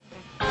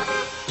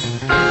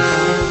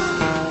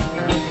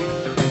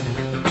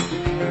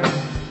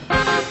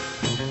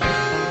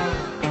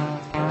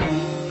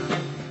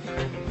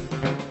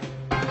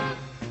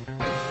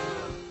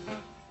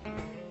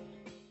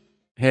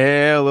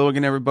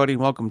everybody,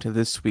 and welcome to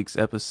this week's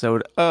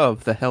episode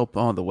of the Help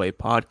on the Way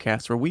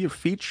podcast, where we are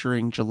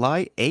featuring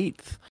July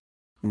 8th,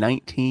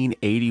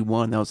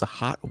 1981. That was a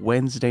hot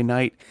Wednesday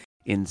night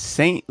in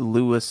St.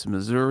 Louis,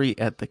 Missouri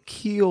at the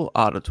Kiel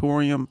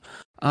Auditorium.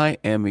 I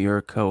am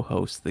your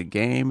co-host, The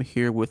Game,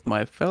 here with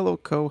my fellow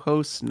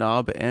co-hosts,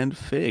 Knob and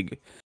Fig.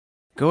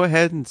 Go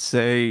ahead and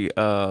say,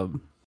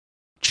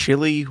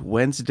 chilly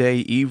Wednesday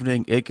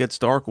evening. It gets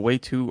dark way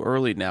too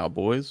early now,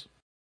 boys.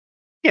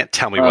 You can't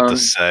tell me what to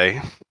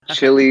say.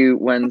 Chilly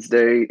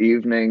Wednesday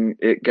evening.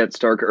 It gets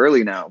dark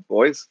early now,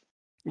 boys.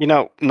 You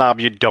know, Knob,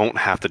 you don't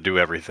have to do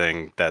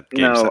everything that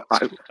game No,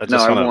 says.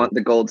 I want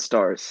the gold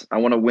stars. I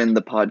want to win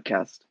the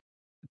podcast.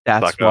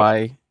 That's Fuck up.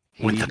 why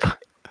he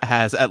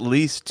has at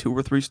least 2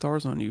 or 3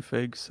 stars on you,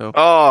 Fig. So,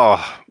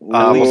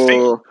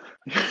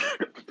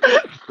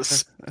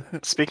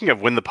 speaking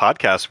of win the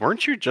podcast,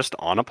 weren't you just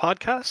on a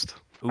podcast?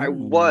 I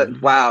was.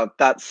 Wow,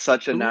 that's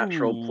such a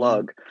natural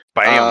plug.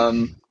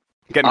 Bam.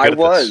 Getting good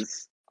at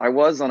this. I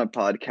was on a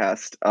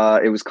podcast.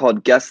 It was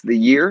called Guess the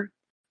Year.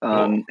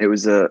 It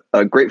was a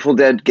Grateful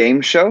Dead game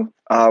show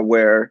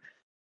where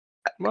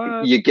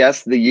you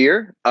guess the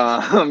year.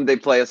 They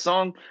play a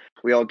song.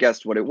 We all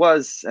guessed what it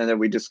was, and then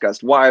we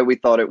discussed why we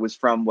thought it was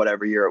from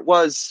whatever year it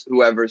was.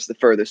 Whoever's the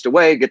furthest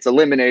away gets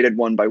eliminated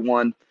one by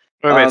one.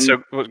 Wait,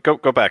 so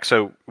go back.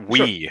 So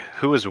Sure.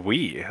 Who is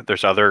we?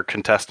 There's other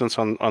contestants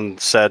on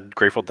said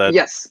Grateful Dead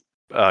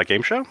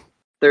game show?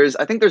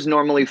 I think there's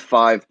normally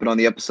 5, but on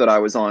the episode I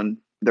was on,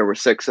 there were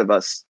 6 of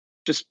us,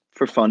 just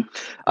for fun.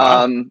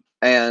 Wow.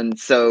 And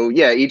so,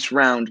 yeah, each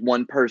round,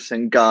 one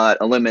person got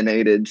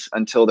eliminated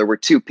until there were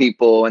 2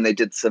 people, and they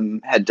did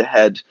some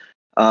head-to-head.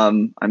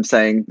 I'm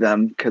saying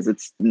them because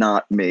it's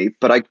not me,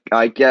 but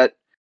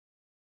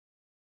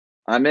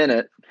I'm in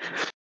it.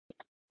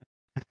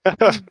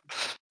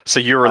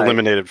 So you were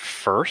eliminated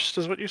first,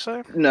 is what you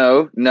say?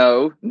 No,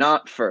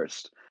 not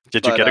first.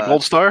 Did you get a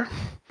gold star?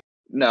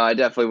 No, I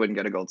definitely wouldn't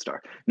get a gold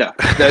star. No,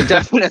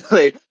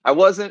 definitely.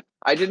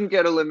 I didn't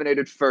get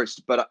eliminated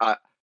first, but I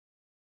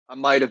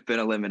might have been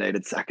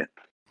eliminated second.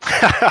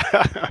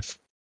 Here's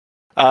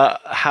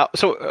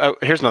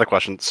another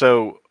question.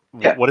 So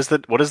what is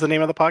the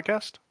name of the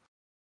podcast?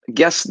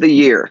 Guess the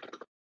Year.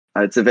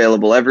 It's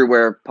available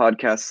everywhere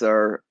podcasts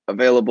are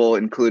available,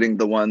 including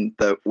the one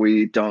that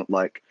we don't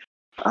like.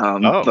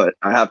 But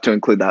I have to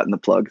include that in the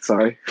plug.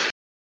 Sorry.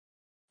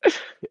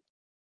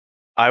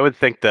 I would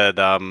think that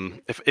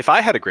if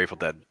I had a Grateful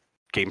Dead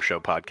game show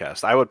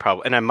podcast, I would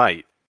probably, and I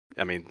might.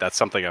 I mean, that's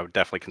something I would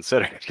definitely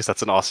consider because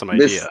that's an awesome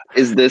idea.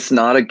 Is this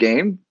not a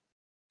game?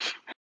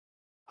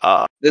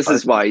 This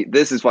is why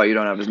you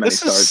don't have as many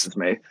stars as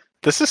me.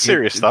 This is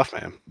serious stuff,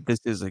 man. This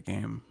is a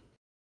game.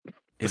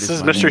 This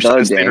is Mystery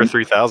Science Theater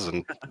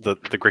 3000,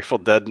 the Grateful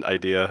Dead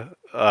idea.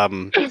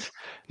 No,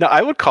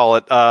 I would call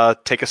it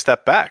Take a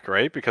Step Back,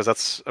 right? Because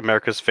that's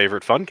America's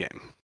favorite fun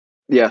game.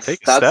 Yes,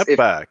 Take a step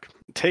back.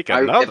 Take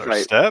another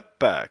step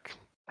back.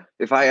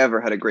 If I ever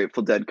had a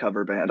Grateful Dead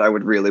cover band, I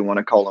would really want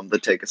to call them the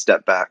Take a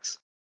Step Backs.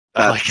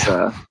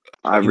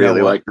 I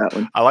really like that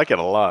one. I like it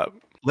a lot.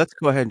 Let's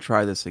go ahead and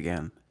try this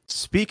again.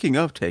 Speaking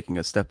of taking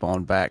a step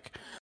on back,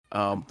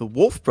 the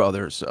Wolf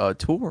Brothers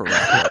tour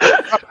wrapped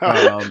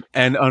up.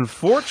 And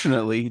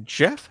unfortunately,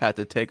 Jeff had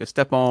to take a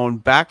step on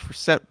back for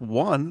set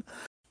 1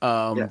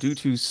 due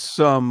to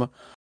some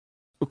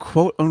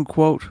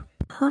quote-unquote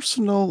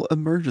personal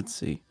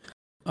emergency.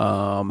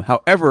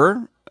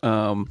 However,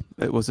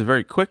 it was a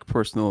very quick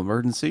personal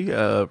emergency,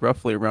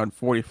 roughly around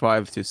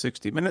 45 to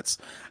 60 minutes,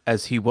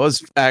 as he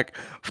was back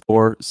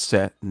for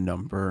set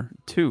number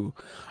 2.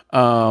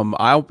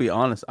 I'll be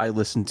honest, I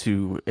listened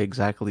to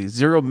exactly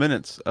 0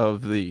 minutes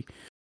of the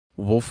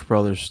Wolf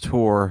Brothers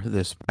tour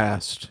this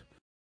past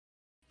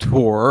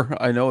tour.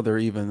 I know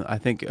I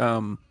think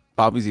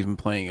Bobby's even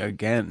playing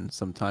again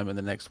sometime in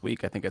the next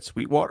week, I think at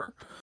Sweetwater.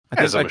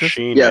 As a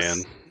machine,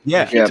 man.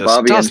 Yeah,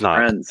 Bobby does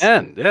not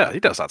end. Yeah, he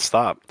does not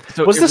stop.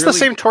 So was this the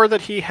same tour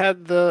that he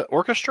had the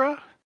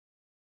orchestra?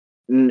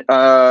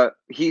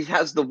 He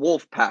has the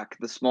Wolf Pack,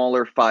 the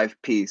smaller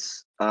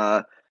 5-piece.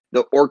 The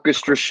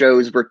orchestra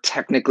shows were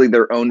technically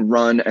their own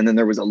run, and then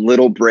there was a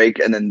little break,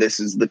 and then this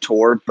is the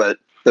tour. But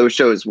those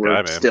shows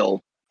were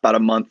still about a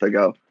month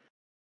ago.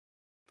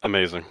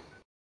 Amazing.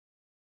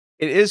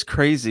 It is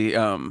crazy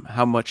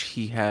how much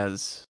he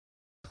has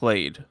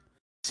played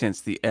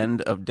since the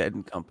end of Dead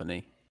and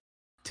Company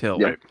till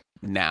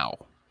now.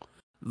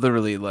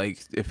 Literally, like,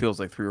 it feels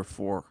like 3 or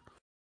 4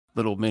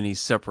 little mini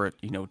separate,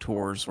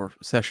 tours or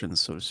sessions,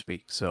 so to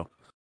speak. So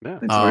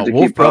it's hard to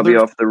keep Bobby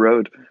off the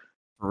road.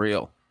 For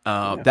real.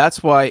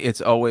 That's why it's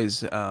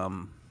always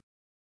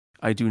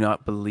I do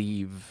not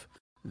believe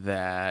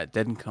that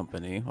Dead and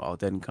Company, while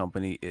Dead and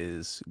Company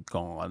is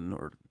gone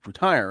or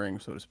retiring,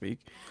 so to speak,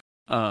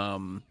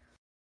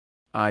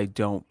 I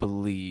don't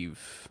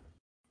believe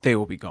they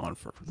will be gone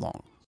for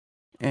long.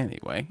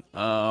 Anyway,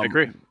 I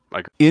agree.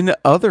 In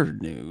other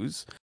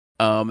news,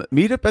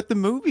 Meetup at the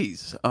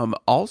Movies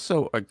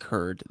also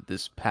occurred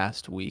this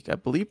past week. I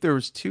believe there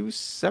was 2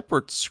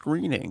 separate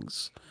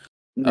screenings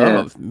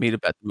of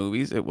Meetup at the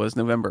Movies. It was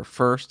November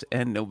 1st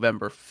and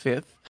November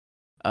 5th.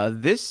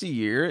 This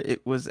year,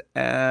 it was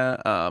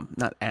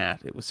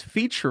it was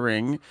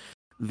featuring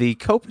the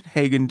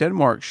Copenhagen,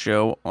 Denmark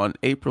show on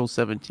April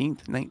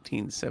 17th,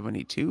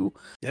 1972.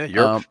 Yeah,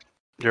 Europe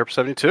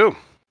 72.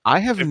 I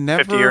have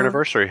 50-year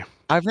anniversary.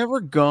 I've never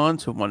gone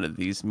to one of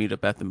these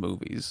meetup at the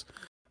movies,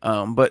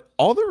 but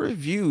all the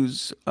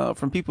reviews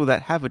from people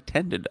that have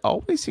attended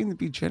always seem to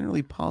be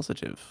generally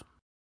positive.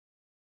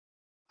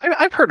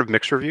 I've heard of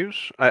mixed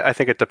reviews. I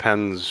think it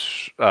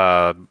depends,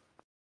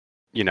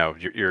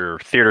 your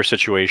theater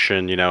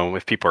situation.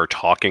 If people are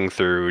talking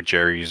through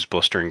Jerry's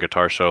blistering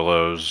guitar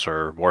solos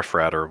or Wharf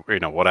Rat or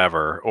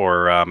whatever,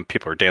 or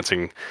people are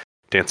dancing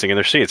in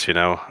their seats.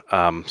 So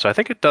I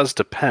think it does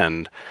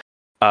depend.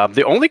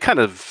 The only kind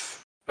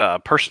of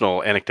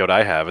personal anecdote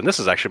I have, and this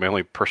is actually my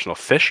only personal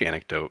Phish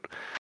anecdote,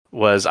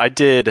 was I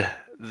did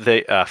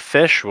the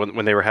Phish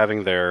when they were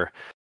having their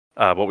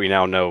what we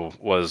now know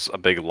was a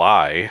big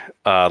lie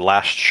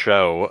last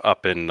show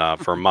up in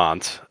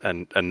Vermont,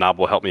 and Nob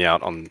will help me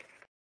out on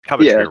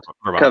Coventry,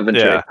 Vermont.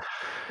 Coventry, yeah.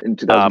 In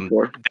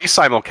 2004. They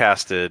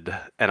simulcasted,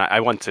 and I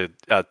went to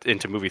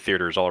into movie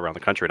theaters all around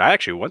the country, and I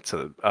actually went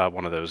to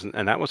one of those,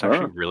 and that was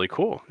actually really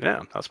cool.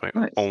 Yeah, that's my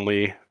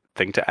only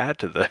thing to add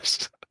to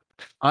this.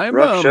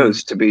 Rough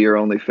shows to be your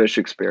only Phish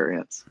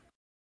experience.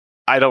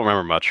 I don't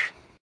remember much.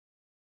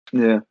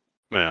 Yeah.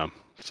 Yeah.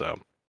 So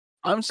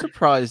I'm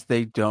surprised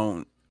they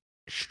don't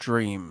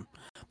stream.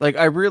 Like,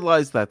 I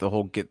realize that the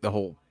whole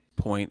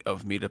point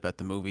of meetup at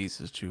the movies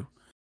is to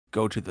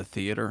go to the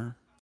theater.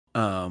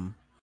 But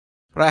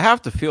I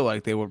have to feel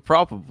like they would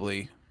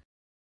probably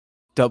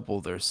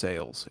double their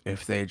sales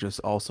if they just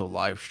also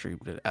live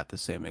streamed it at the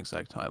same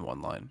exact time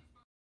online.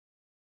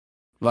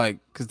 Like,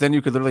 because then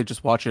you could literally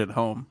just watch it at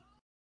home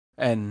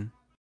and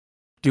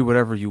do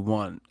whatever you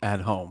want at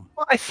home.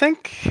 Well, I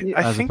think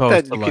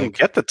that you can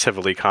get the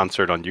Tivoli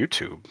concert on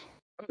YouTube.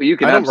 You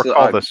can. I don't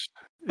recall this.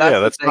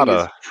 That's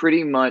not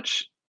pretty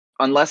much,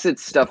 unless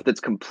it's stuff that's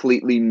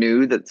completely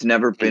new that's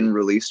never been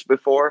released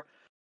before.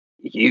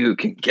 You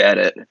can get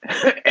it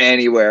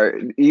anywhere,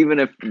 even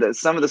if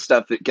some of the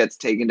stuff that gets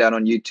taken down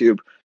on YouTube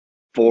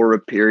for a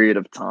period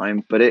of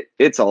time, but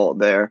it's all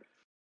there.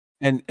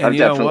 And I've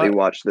definitely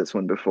watched this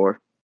one before.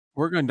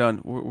 We're gonna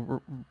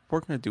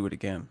do it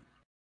again.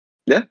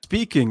 Yeah.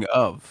 Speaking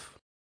of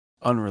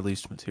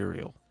unreleased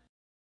material,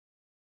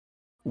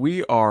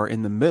 we are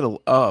in the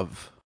middle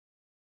of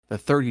the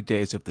 30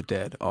 Days of the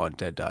Dead on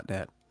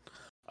Dead.net.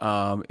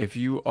 If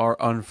you are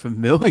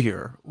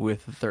unfamiliar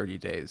with the 30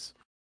 Days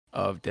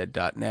of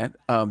Dead.net,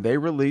 they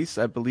release,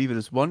 I believe it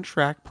is one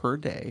track per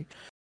day,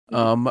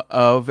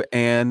 of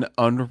an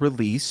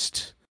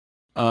unreleased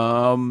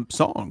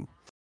song.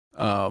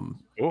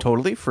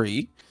 Totally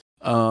free,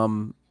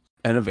 and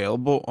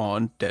available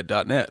on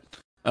Dead.net.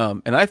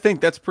 And I think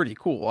that's pretty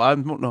cool. I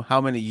don't know how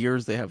many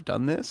years they have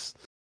done this,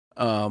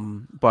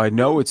 but I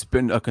know it's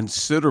been a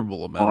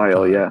considerable amount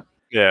of time.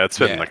 Yeah, it's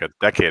been like a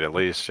decade at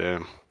least.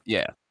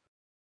 Yeah.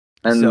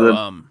 And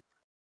so,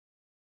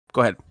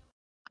 go ahead.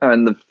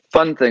 And the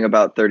fun thing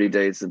about 30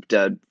 Days of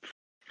Dead,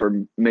 for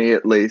me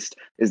at least,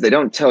 is they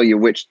don't tell you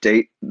which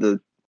date the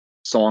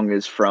song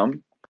is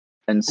from.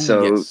 And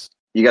so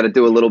you got to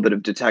do a little bit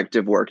of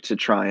detective work to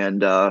try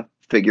and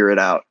figure it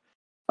out.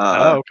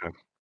 Okay.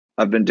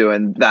 I've been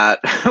doing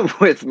that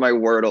with my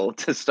Wordle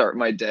to start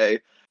my day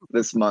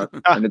this month,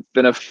 and it's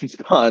been a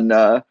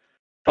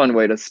fun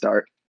way to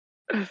start.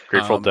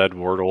 Grateful Dead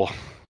Wordle.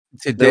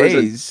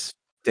 Today's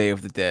Day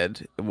of the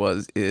Dead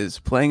is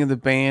playing in the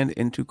band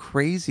Into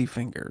Crazy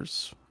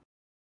Fingers.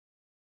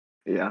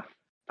 Yeah,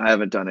 I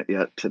haven't done it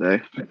yet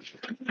today.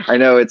 I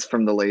know it's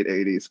from the late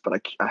 80s, but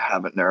I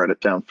haven't narrowed it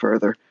down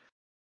further.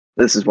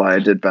 This is why I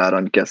did bad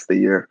on Guess the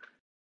Year.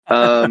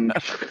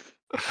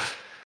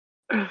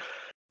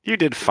 You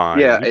did fine.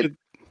 Yeah,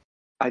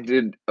 I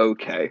did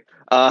okay.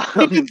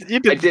 You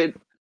did. I did.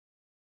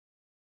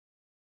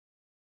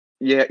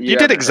 Yeah, you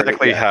did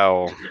exactly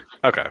how.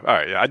 Okay, all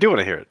right. Yeah, I do want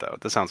to hear it though.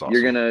 That sounds awesome.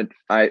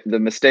 The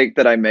mistake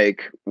that I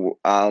make,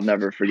 I'll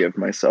never forgive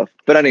myself.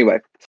 But anyway,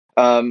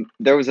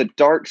 there was a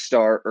Dark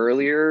Star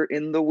earlier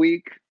in the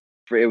week.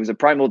 It was a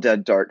Primal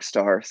Dead Dark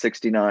Star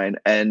 69,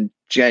 and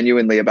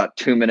genuinely about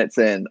 2 minutes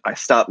in, I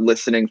stopped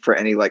listening for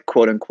any like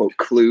quote unquote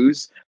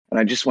clues, and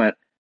I just went,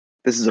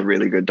 "This is a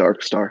really good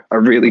Dark Star. I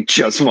really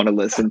just want to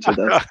listen to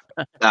this."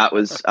 That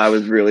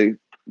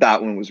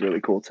one was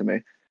really cool to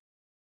me.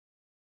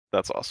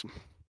 That's awesome.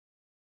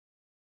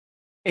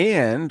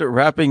 And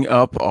wrapping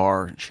up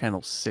our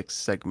Channel 6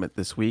 segment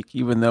this week,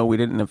 even though we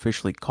didn't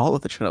officially call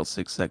it the Channel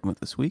 6 segment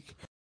this week.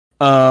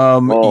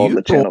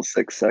 The Channel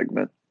 6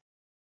 segment.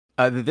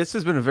 This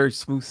has been a very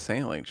smooth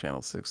sailing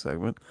Channel 6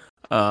 segment.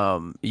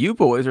 You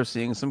boys are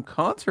seeing some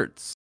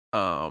concerts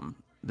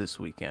this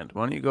weekend.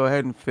 Why don't you go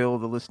ahead and fill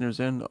the listeners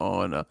in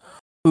on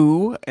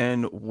who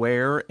and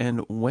where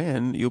and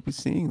when you'll be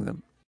seeing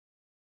them?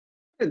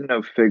 I didn't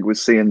know Fig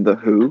was seeing The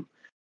Who.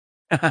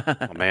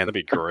 Oh man, that'd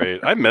be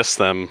great. I miss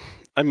them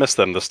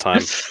this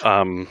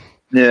time.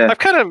 Yeah, I've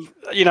kind of,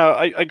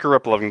 I grew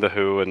up loving The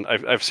Who, and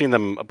I've seen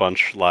them a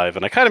bunch live,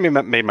 and I kind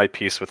of made my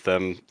peace with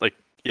them. Like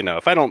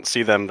if I don't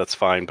see them, that's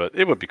fine. But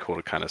it would be cool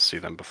to kind of see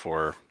them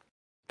before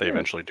they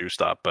eventually do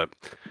stop. But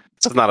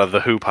this is not a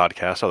The Who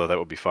podcast, although that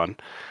would be fun.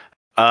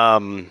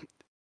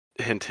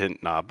 Hint,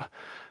 hint, knob.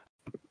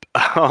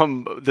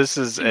 This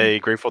is a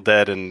Grateful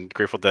Dead and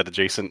Grateful Dead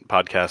adjacent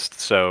podcast.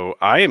 So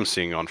I am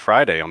seeing on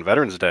Friday, on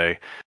Veterans Day,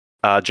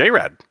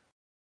 J-Rad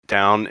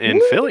down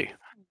in Philly.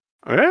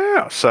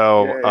 Yeah,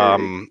 so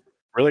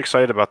really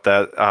excited about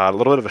that. A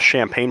little bit of a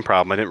champagne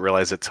problem. I didn't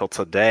realize it till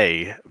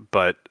today,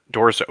 but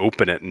doors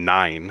open at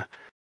 9,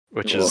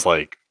 which is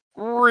like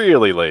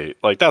really late.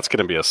 Like that's going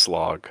to be a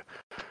slog.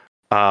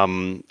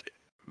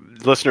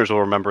 Listeners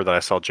will remember that I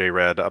saw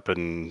J-Rad up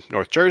in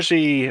North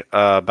Jersey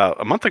about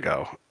a month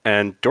ago,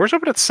 and doors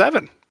open at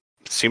 7.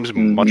 Seems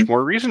much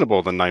more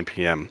reasonable than 9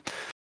 p.m.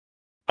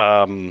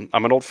 I'm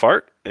an old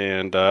fart,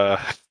 and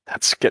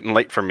that's getting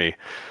late for me.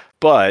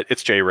 But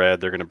it's J-Rad.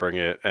 They're going to bring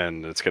it,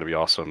 and it's going to be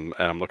awesome,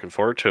 and I'm looking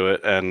forward to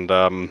it. And,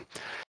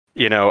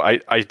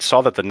 I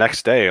saw that the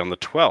next day on the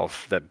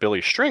 12th that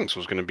Billy Strings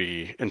was going to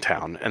be in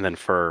town. And then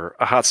for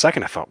a hot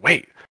second, I thought,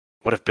 wait,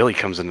 what if Billy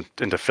comes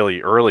into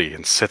Philly early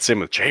and sits in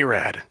with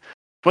J-Rad?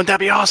 Wouldn't that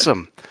be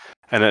awesome?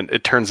 And then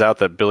it turns out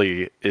that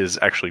Billy is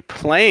actually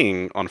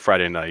playing on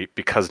Friday night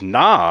because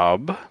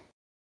Knob.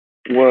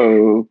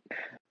 Whoa,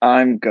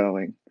 I'm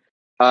going.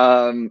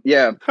 I'm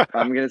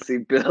gonna see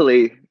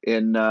Billy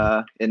in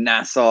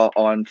Nassau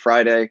on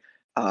Friday.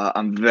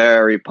 I'm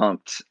very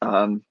pumped.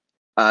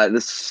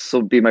 This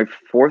will be my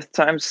 4th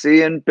time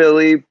seeing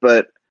Billy,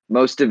 but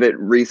most of it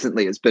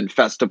recently has been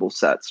festival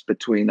sets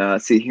between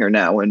See Here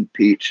Now and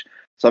Peach.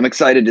 So I'm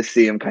excited to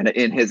see him kind of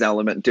in his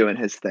element doing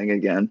his thing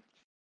again.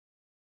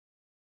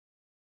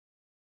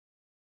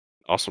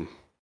 Awesome.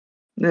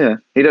 Yeah,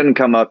 he doesn't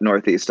come up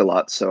Northeast a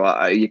lot,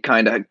 so you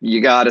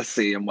gotta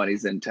see him when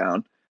he's in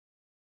town.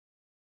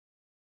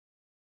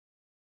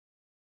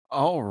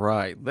 All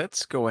right,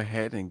 let's go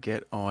ahead and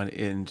get on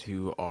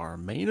into our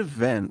main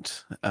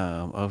event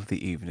of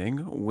the evening,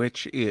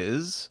 which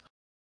is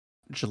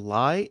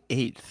July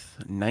 8th,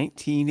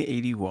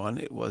 1981.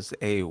 It was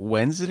a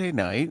Wednesday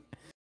night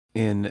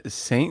in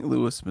St.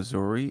 Louis,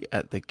 Missouri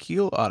at the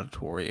Kiel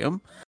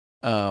Auditorium.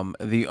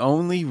 The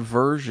only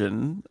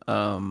version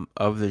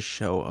of the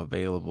show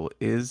available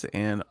is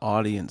an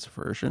audience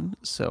version.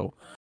 So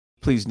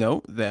please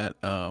note that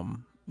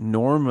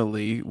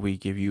normally we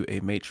give you a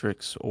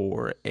matrix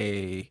or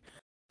a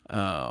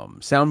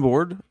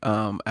soundboard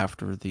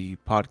after the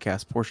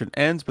podcast portion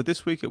ends, but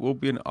this week it will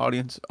be an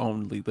audience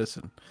only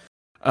listen.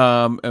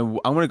 And I'm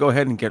going to go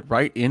ahead and get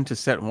right into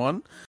set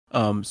 1.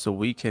 So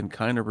we can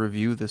kind of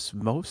review this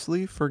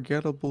mostly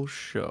forgettable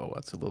show.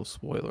 That's a little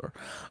spoiler.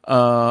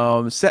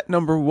 Set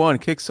number 1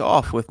 kicks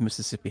off with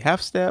Mississippi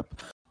Half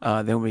Step.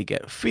 Then we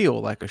get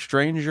Feel Like a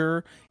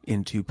Stranger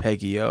into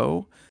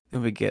Peggy-O.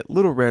 Then we get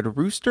Little Red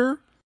Rooster,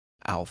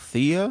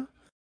 Althea,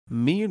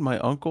 Me and My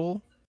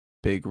Uncle,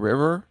 Big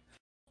River,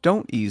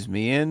 Don't Ease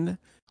Me In,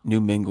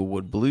 New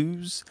Minglewood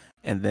Blues,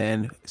 and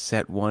then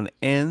set 1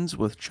 ends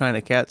with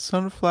China Cat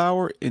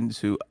Sunflower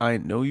into I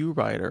Know You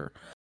Rider.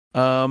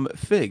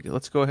 Fig,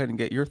 let's go ahead and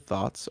get your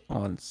thoughts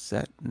on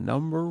set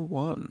number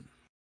 1.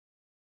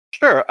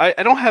 Sure, I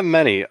don't have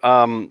many.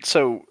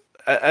 So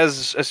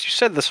as you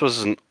said, this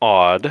was an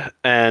odd,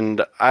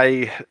 and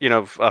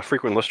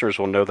frequent listeners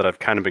will know that I've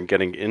kind of been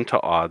getting into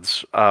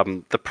odds.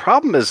 The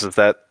problem is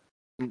that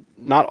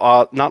not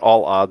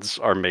all odds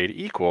are made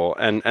equal,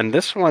 and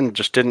this one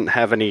just didn't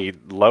have any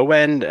low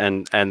end,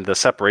 and the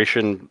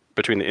separation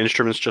between the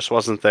instruments just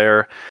wasn't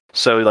there.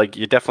 So like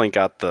you definitely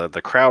got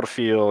the crowd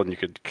feel, and you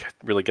could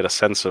really get a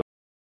sense of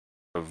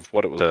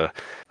what it was to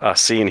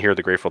see and hear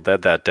the Grateful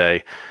Dead that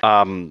day.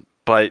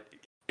 But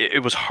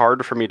it was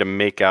hard for me to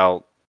make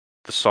out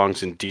the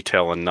songs in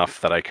detail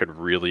enough that I could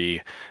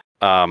really,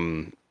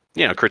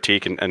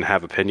 critique and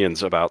have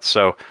opinions about.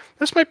 So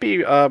this might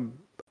be a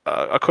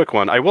quick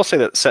one. I will say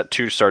that set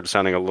 2 started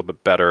sounding a little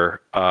bit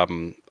better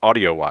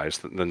audio-wise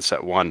than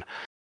set 1.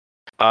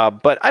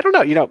 But I don't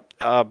know.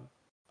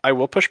 I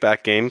will push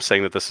back game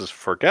saying that this is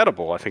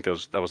forgettable. I think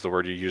that was the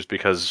word you used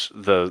because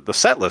the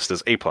set list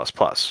is A++.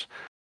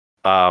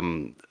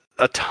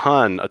 A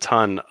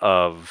ton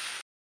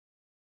of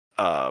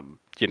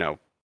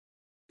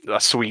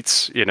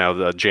suites,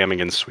 the jamming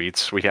in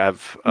suites. We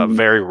have a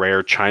very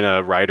rare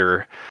China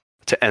Rider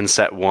to end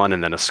set 1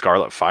 and then a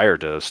Scarlet Fire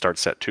to start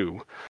set 2.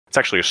 It's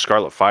actually a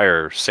Scarlet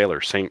Fire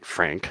Sailor Saint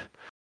Frank.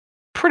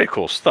 Pretty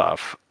cool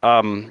stuff.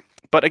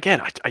 But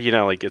again,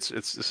 this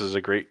is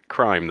a great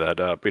crime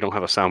that we don't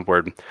have a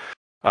soundboard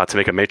to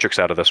make a matrix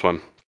out of this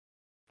one.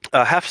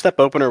 Half Step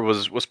opener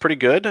was pretty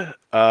good.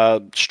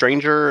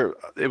 Stranger,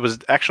 it was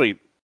actually,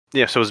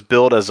 so it was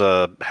billed as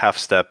a half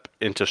step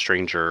into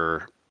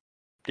Stranger,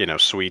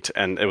 suite,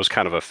 and it was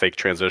kind of a fake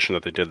transition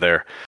that they did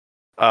there.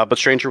 But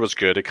Stranger was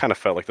good. It kind of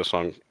felt like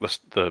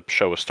the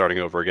show was starting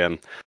over again.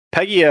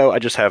 Peggy-O, I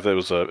just have it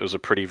was a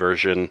pretty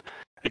version.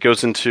 It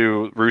goes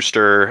into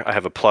Rooster. I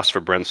have a plus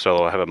for Brent's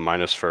solo. I have a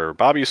minus for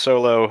Bobby's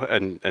solo,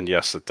 and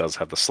yes, it does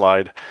have the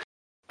slide.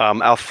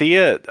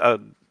 Althea,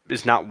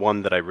 is not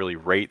one that I really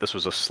rate. This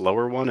was a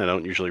slower one. I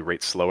don't usually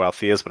rate slow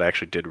Altheas, but I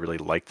actually did really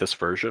like this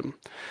version.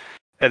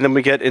 And then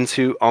we get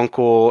into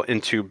Uncle,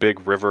 into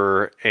Big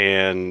River,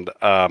 and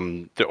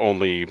the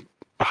only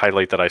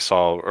highlight that I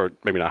saw, or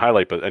maybe not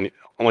highlight, but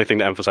only thing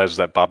to emphasize is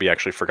that Bobby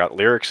actually forgot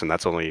lyrics, and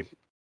that's only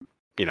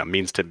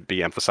means to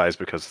be emphasized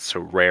because it's so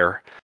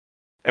rare.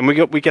 And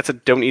we get to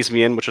Don't Ease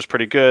Me In, which was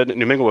pretty good.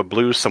 New Minglewood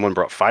Blues, someone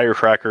brought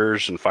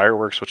firecrackers and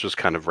fireworks, which was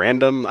kind of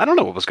random. I don't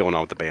know what was going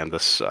on with the band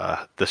this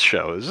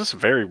show. It was just a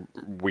very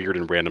weird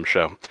and random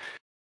show.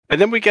 And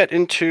then we get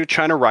into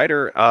China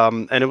Rider,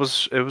 and it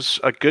was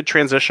a good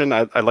transition.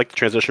 I liked the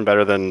transition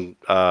better than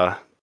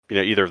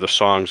either of the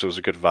songs. It was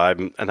a good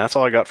vibe, and that's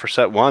all I got for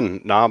set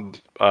one. Knob,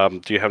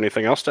 do you have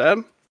anything else to add?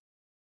 A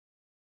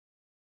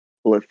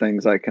couple of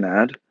things I can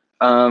add.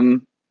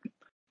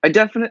 I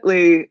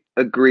definitely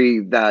agree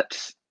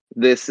that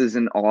this is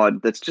an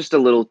odd that's just a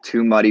little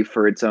too muddy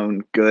for its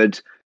own good.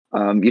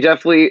 You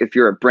definitely, if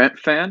you're a Brent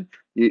fan,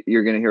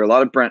 you're going to hear a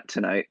lot of Brent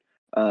tonight.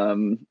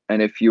 And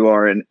if you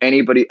are an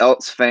anybody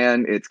else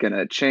fan, it's going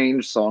to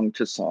change song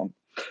to song.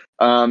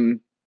 I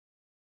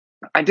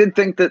did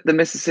think that the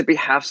Mississippi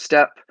half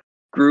step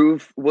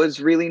groove was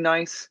really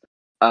nice.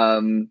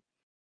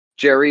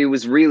 Jerry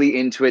was really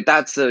into it.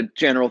 That's a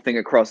general thing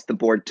across the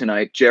board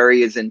tonight.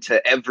 Jerry is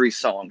into every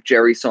song,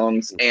 Jerry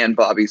songs and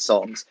Bobby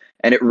songs,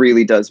 and it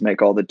really does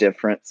make all the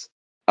difference.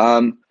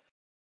 I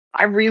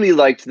really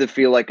liked the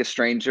Feel Like a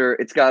Stranger.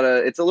 It's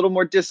a little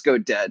more disco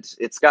dead.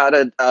 It's got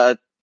a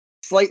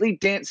slightly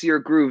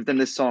dancier groove than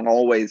this song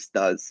always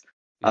does.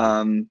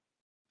 I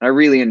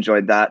really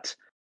enjoyed that.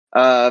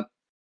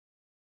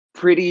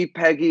 Pretty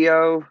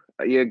Peggy-O,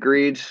 you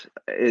agreed.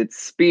 It's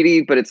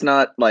speedy, but it's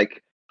not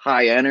like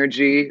high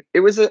energy.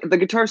 The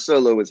guitar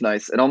solo was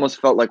nice. It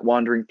almost felt like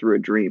wandering through a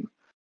dream.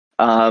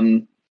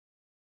 Red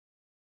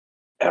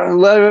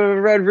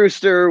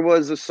Rooster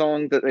was a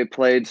song that they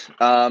played.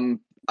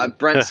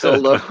 Brent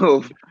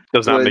solo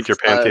does not make your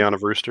pantheon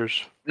of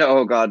roosters. No,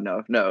 oh God,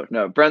 no.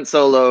 Brent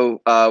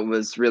solo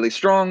was really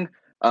strong.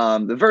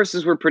 The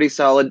verses were pretty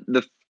solid.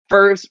 The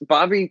first,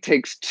 Bobby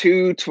takes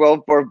 2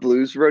 12-bar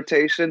blues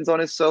rotations on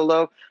his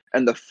solo,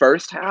 and the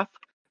first half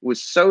was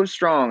so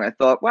strong. I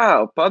thought,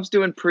 wow, Bob's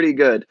doing pretty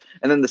good.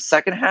 And then the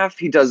second half,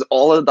 he does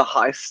all of the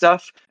high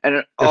stuff,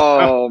 and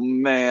oh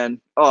man,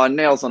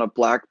 nails on a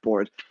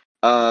blackboard.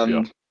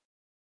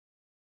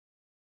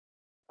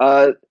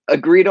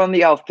 Agreed on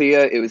the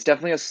Althea. It was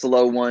definitely a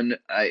slow one.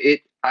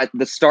 At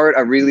the start,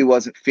 I really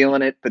wasn't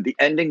feeling it, but the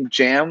ending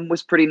jam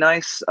was pretty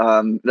nice.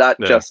 That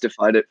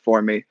justified it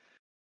for me.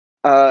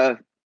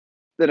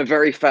 Then a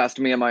very fast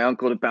Me and My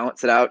Uncle to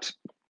balance it out.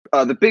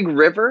 The Big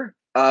River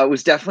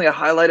was definitely a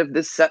highlight of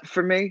this set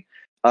for me.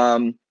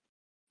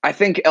 I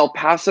think El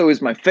Paso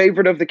is my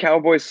favorite of the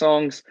Cowboys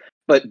songs,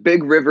 but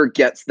Big River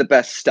gets the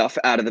best stuff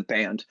out of the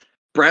band.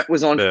 Brent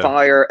was on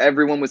fire.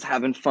 Everyone was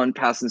having fun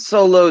passing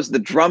solos. The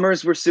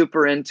drummers were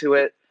super into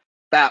it.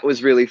 That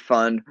was really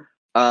fun.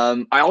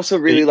 I also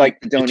really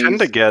like the Donies. You tend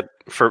to get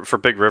for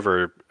Big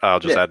River. I'll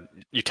just add.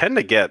 You tend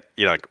to get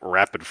like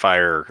rapid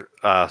fire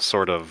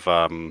sort of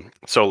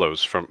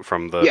solos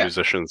from the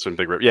musicians in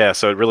Big River. Yeah,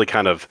 so it really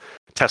kind of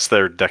tests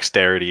their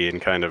dexterity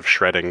and kind of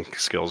shredding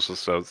skills.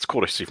 So it's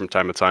cool to see from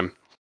time to time.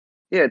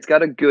 Yeah, it's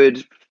got a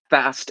good,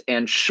 fast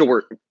and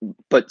short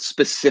but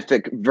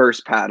specific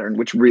verse pattern,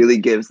 which really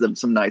gives them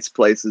some nice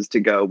places to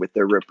go with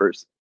their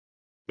rippers.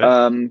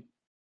 Yeah.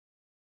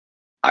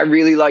 I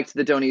really liked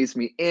the Don't Ease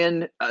Me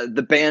In.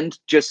 The band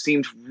just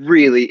seemed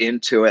really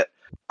into it.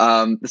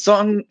 The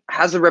song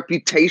has a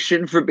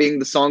reputation for being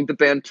the song the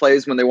band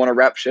plays when they want to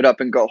wrap shit up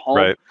and go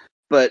home.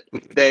 But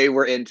they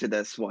were into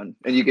this one,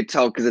 and you could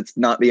tell because it's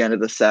not the end of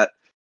the set.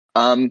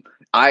 I'm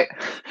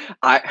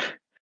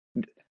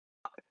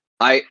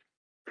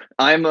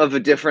of a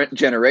different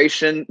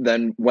generation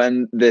than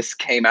when this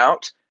came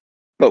out,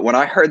 but when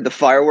I heard the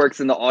fireworks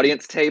in the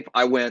audience tape,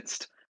 I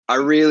winced.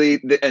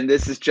 And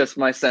this is just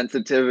my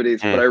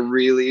sensitivities, but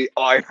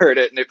I heard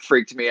it and it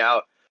freaked me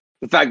out.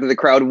 The fact that the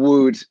crowd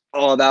wooed,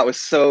 that was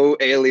so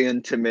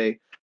alien to me.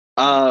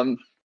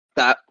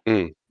 Not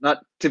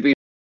to be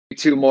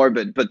too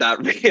morbid, but that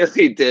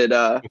really did.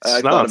 I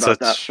thought about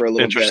that for a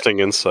little interesting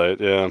bit.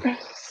 Insight, yeah.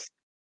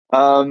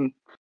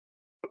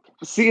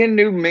 Seeing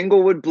New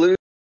Minglewood Blues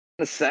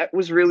the set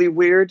was really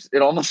weird.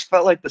 It almost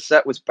felt like the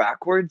set was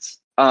backwards.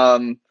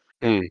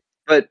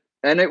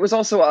 And it was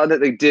also odd that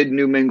they did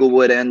New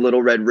Minglewood and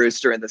Little Red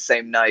Rooster in the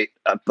same night,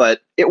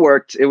 but it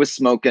worked. It was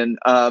smoking.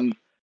 I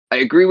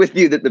agree with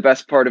you that the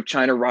best part of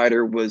China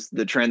Rider was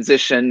the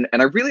transition,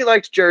 and I really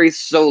liked Jerry's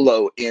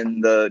solo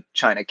in the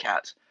China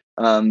Cat.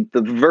 The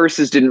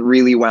verses didn't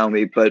really wow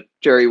me, but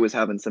Jerry was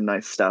having some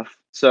nice stuff.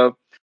 So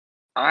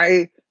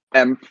I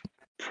am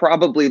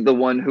probably the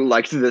one who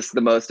liked this the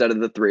most out of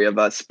the three of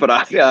us, but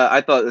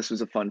I thought this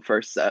was a fun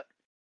first set.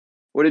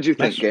 What did you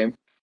think, Game?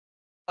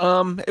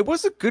 It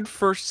was a good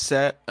first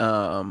set.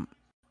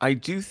 I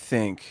do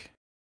think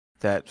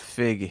that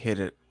Fig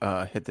hit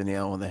the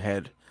nail on the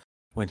head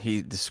when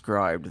he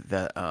described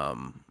that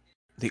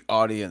the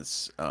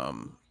audience,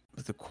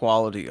 the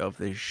quality of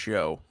this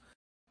show.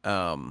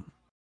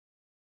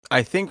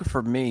 I think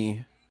for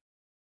me,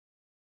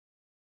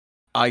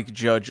 I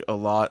judge a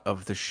lot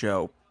of the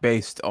show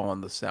based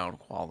on the sound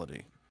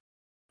quality.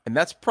 And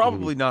that's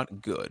probably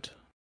not good.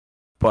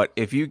 But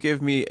if you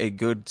give me a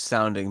good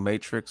sounding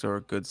Matrix or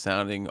a good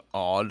sounding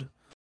Odd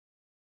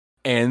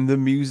and the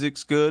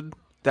music's good,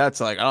 that's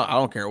like, I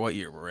don't care what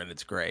year we're in,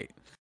 it's great.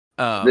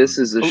 This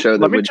is a show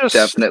that Let me would just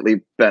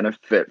definitely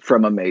benefit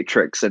from a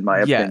Matrix, in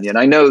my Yes. opinion.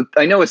 I know a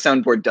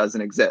soundboard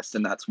doesn't exist,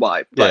 and that's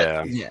why.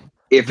 But yeah.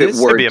 if it This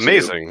were It'd be to,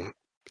 amazing.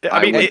 I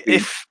I mean, would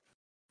be.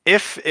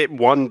 if it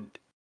one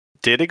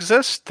did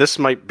exist, this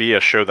might be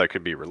a show that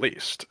could be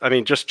released. I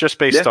mean, just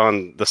based Yeah.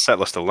 on the set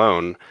list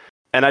alone.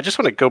 And I just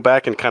want to go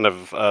back and kind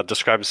of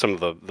describe some of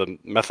the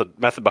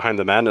method behind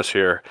the madness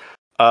here.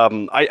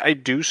 I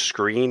do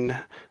screen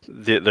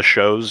the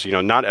shows. You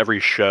know, not every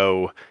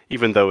show,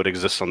 even though it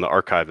exists on the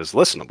archive, is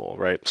listenable,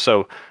 right?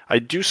 So I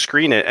do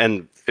screen it,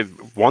 and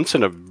once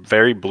in a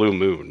very blue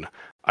moon,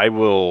 I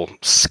will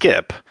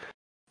skip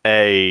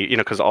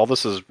because all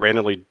this is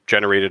randomly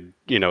generated.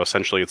 You know,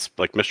 essentially it's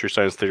like Mystery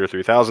Science Theater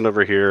 3000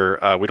 over here.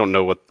 We don't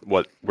know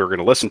what we're going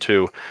to listen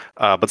to,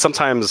 but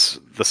sometimes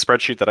the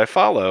spreadsheet that I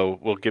follow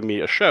will give me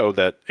a show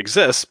that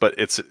exists, but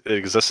it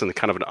exists in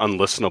kind of an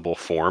unlistenable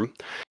form.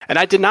 And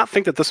I did not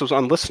think that this was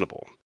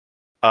unlistenable.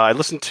 I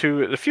listened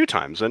to it a few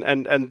times,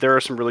 and there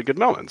are some really good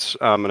moments.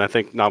 And I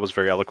think Nob was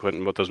very eloquent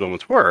in what those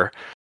moments were.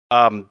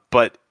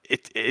 But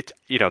it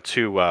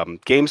to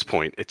Game's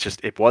point,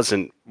 it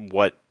wasn't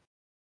what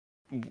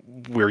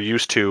we're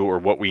used to or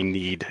what we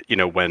need. You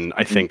know, when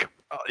I think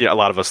a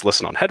lot of us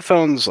listen on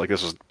headphones, like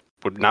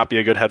would not be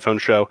a good headphone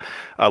show.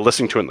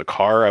 Listening to it in the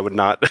car, I would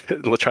not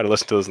try to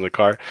listen to this in the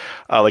car.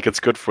 Like it's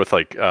good with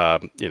like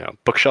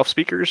bookshelf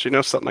speakers,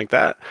 something like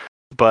that.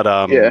 But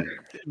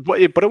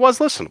but it was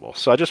listenable.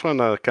 So I just want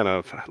to kind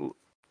of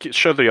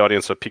show the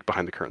audience a peek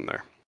behind the curtain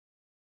there.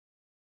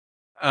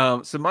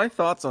 So my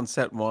thoughts on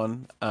set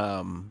one,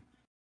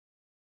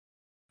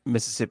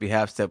 Mississippi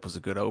Half Step was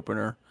a good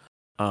opener.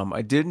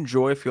 I did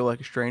enjoy Feel Like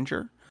a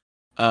Stranger.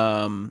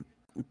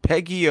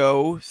 Peggy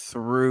O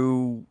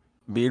through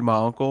me and my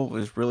uncle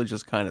was really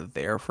just kind of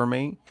there for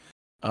me.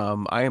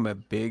 I am a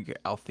big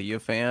Althea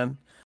fan,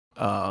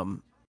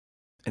 and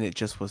it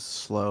just was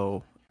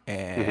slow,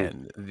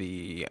 and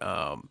the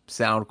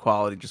sound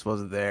quality just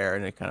wasn't there,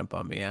 and it kind of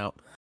bummed me out.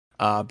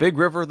 Big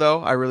River,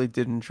 though, I really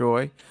did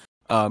enjoy.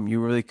 You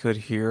really could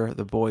hear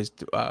the boys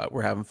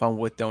were having fun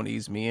with Don't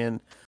Ease Me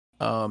In.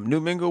 New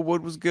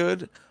Minglewood was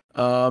good.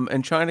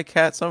 And China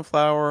Cat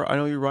Sunflower, I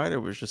Know You're Right, it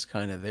was just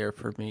kind of there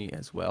for me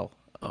as well.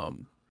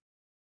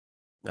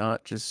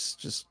 Not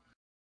just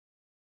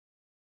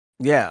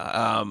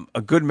yeah.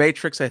 A good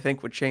Matrix, I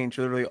think, would change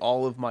literally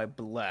all of my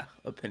bleh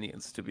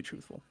opinions, to be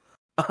truthful.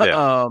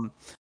 Yeah.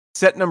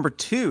 Set number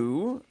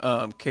 2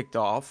 kicked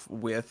off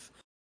with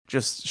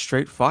just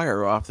straight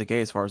fire off the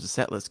gate as far as the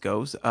set list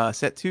goes.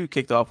 Set 2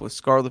 kicked off with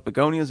Scarlet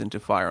Begonias into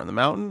Fire on the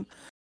Mountain.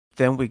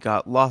 Then we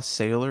got Lost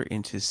Sailor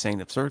into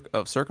Saint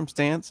of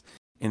Circumstance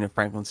into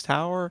Franklin's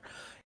Tower.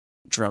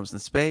 Drums in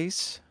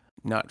Space,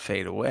 Not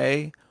Fade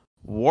Away.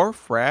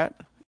 Wharf Rat,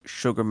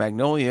 Sugar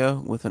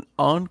Magnolia with an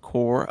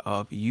encore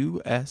of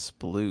U.S.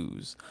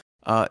 Blues.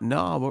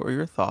 Nob, what were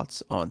your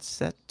thoughts on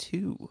set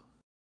 2?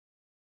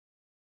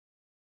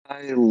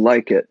 I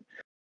like it.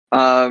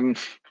 I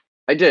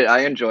did. I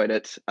enjoyed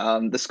it.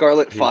 The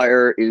Scarlet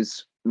Fire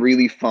is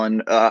really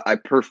fun. I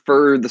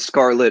prefer the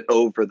Scarlet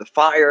over the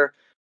Fire,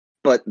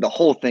 but the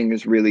whole thing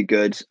is really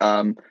good.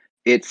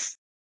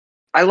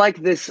 I like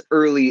this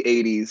early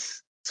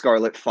 80s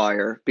Scarlet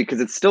Fire because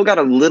it's still got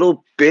a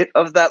little bit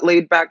of that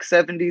laid back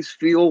 70s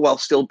feel while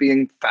still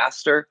being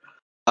faster.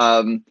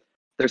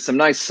 There's some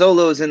nice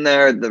solos in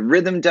there. The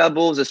rhythm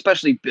doubles,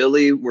 especially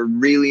Billy, were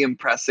really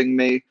impressing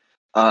me.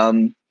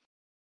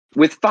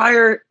 With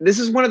Fire, this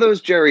is one of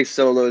those Jerry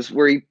solos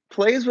where he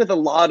plays with a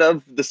lot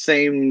of the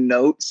same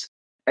notes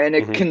and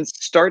it can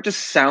start to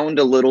sound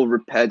a little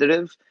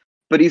repetitive,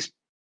 but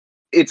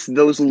it's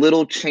those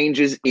little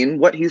changes in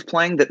what he's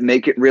playing that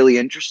make it really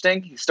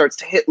interesting. He starts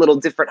to hit little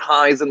different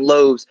highs and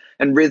lows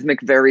and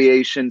rhythmic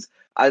variations.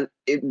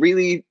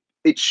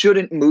 It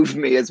shouldn't move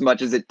me as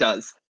much as it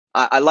does.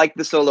 I like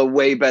the solo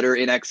way better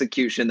in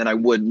execution than I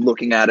would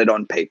looking at it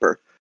on paper.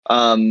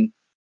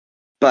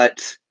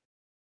 But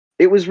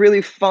it was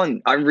really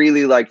fun. I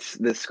really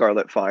liked this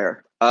Scarlet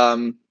Fire.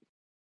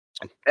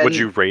 Would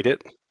you rate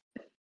it?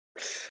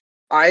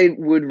 I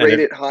would rate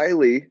it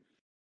highly.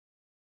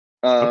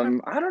 Okay.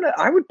 I don't know.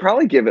 I would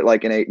probably give it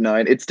like an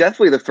 8-9. It's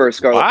definitely the first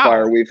Scarlet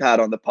Fire we've had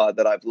on the pod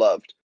that I've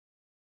loved.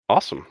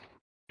 Awesome.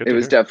 It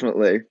was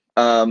definitely.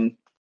 It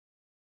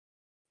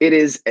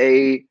is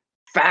a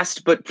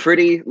fast but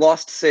pretty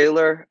Lost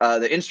Sailor.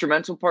 The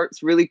instrumental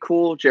part's really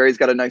cool. Jerry's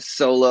got a nice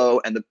solo,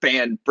 and the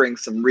band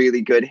brings some really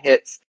good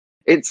hits.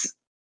 It's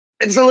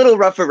a little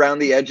rough around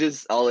the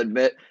edges, I'll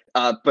admit,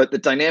 but the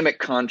dynamic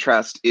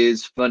contrast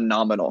is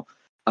phenomenal.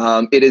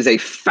 It is a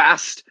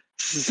fast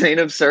Saint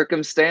of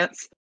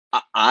Circumstance.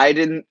 I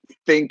didn't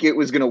think it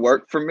was going to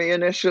work for me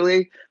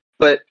initially,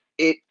 but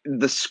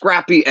the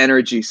scrappy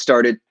energy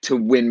started to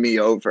win me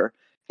over.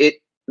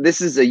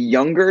 this is a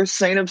younger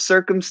Saint of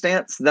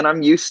Circumstance than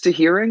I'm used to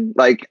hearing.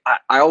 Like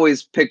I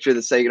always picture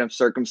the Saint of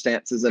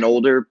Circumstance as an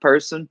older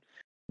person.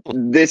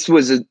 This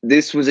was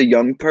a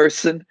young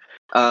person,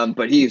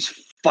 but he's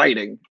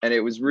fighting, and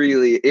it was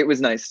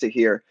nice to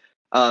hear.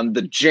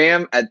 The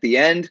jam at the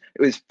end,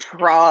 it was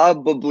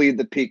probably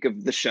the peak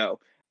of the show.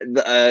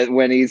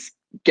 When he's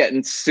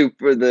getting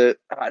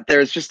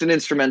there's just an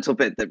instrumental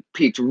bit that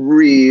peaked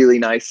really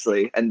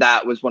nicely, and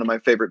that was one of my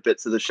favorite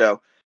bits of the show.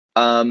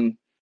 A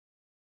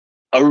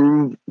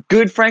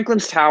good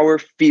Franklin's Tower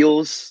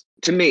feels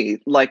to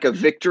me like a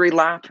victory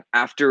lap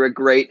after a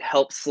great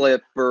help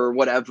slip or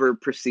whatever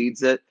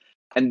precedes it.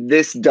 And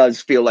this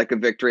does feel like a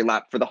victory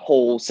lap for the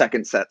whole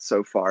second set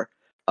so far.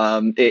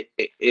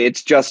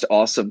 It's just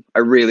awesome. I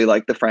really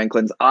like the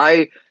Franklins.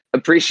 I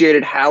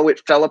appreciated how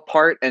it fell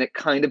apart and it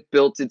kind of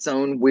built its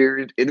own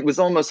weird. It was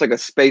almost like a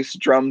space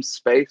drum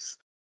space,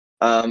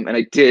 and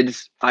I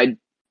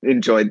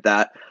enjoyed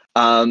that.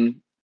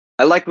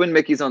 I like when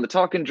Mickey's on the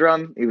talking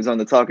drum. He was on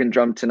the talking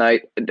drum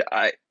tonight.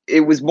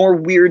 It was more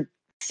weird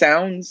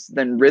sounds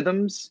than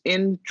rhythms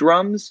in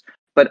drums,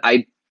 but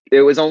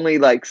it was only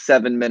like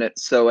 7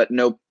 minutes, so at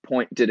no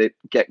point did it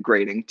get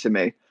grating to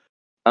me.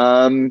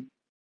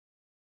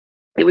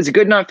 It was a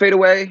good not fade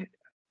away.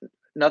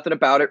 Nothing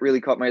about it really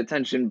caught my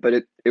attention, but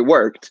it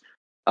worked.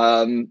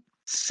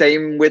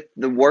 Same with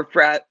the Wharf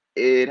Rat.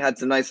 It had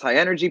some nice high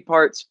energy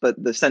parts,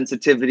 but the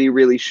sensitivity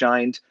really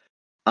shined.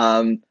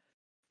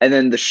 And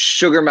then the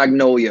Sugar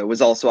Magnolia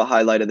was also a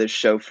highlight of this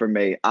show for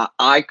me.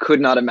 I could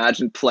not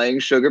imagine playing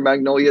Sugar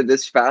Magnolia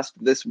this fast,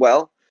 this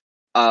well.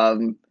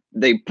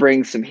 They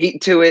bring some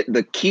heat to it.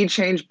 The key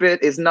change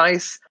bit is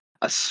nice.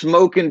 A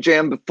smoke and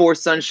jam before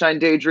Sunshine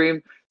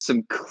Daydream.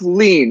 Some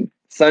clean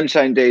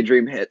Sunshine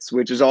Daydream hits,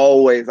 which is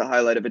always a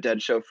highlight of a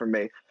Dead show for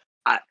me.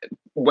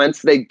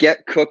 Once they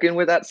get cooking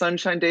with that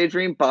Sunshine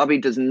Daydream, Bobby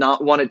does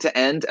not want it to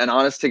end, and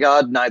honest to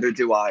God, neither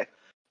do I.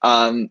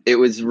 It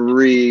was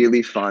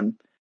really fun.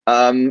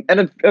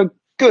 And a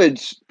good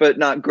but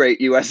not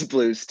great US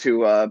Blues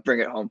to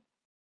bring it home.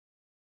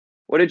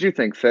 What did you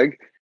think, Fig?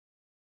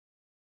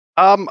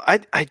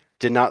 I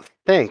did not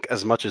think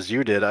as much as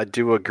you did. I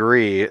do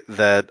agree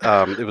that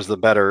it was the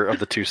better of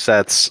the two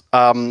sets.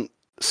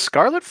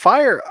 Scarlet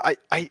Fire,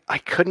 I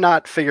could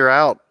not figure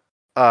out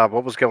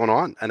what was going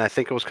on, and I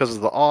think it was because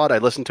of the odd. I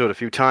listened to it a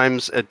few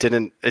times. It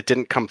didn't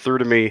come through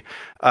to me.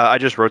 I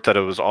just wrote that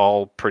it was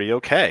all pretty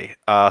okay.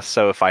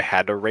 So if I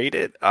had to rate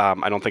it,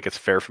 I don't think it's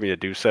fair for me to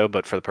do so,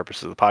 but for the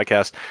purposes of the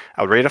podcast,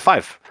 I would rate it a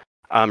 5.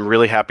 I'm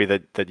really happy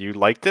that you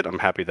liked it. I'm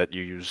happy that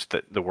you used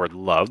the word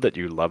love, that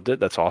you loved it.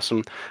 That's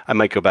awesome. I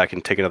might go back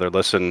and take another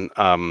listen,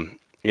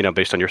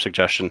 based on your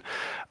suggestion.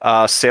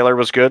 Sailor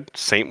was good.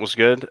 Saint was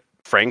good.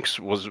 Frank's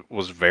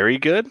was very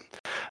good.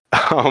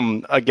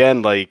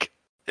 Again, like,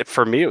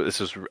 for me,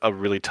 this is a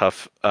really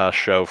tough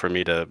show for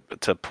me to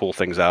pull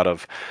things out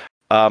of.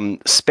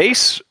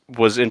 Space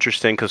was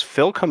interesting because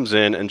Phil comes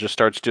in and just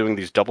starts doing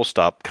these double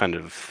stop kind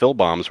of Phil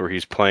bombs where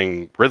he's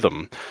playing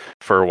rhythm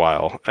for a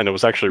while, and it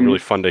was actually really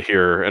fun to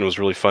hear. And it was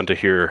really fun to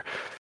hear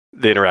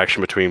the interaction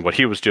between what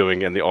he was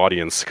doing and the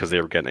audience because they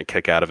were getting a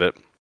kick out of it.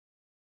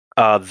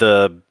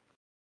 The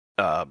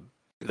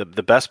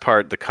best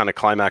part, the kind of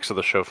climax of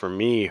the show for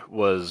me,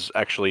 was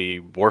actually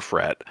Wharf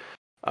Rat.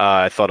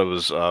 I thought it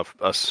was a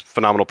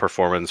phenomenal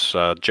performance.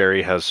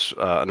 Jerry has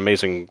an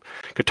amazing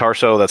guitar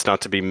solo that's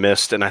not to be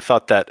missed, and I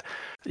thought that,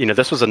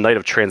 this was a night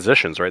of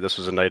transitions, right? This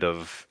was a night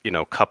of,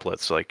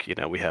 couplets, like,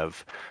 we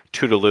have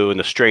Toodaloo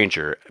into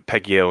Stranger,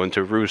 Peggy-O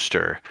into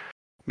Rooster,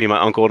 Me and My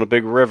Uncle in a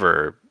Big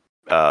River,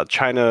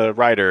 China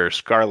Rider,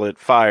 Scarlet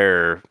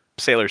Fire,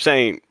 Sailor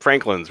Saint,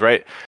 Franklin's,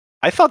 right?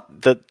 I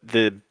thought that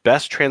the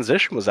best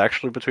transition was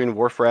actually between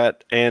Wharf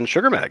Rat and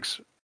Sugar Mags.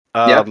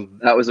 Yeah,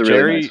 that was a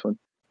really nice one.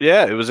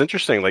 Yeah, it was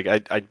interesting. Like,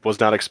 I was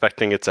not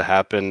expecting it to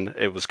happen.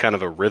 It was kind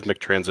of a rhythmic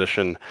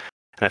transition.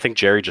 And I think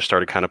Jerry just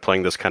started kind of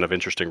playing this kind of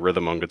interesting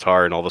rhythm on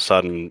guitar, and all of a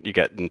sudden you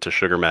get into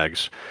Sugar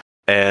Mags.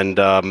 And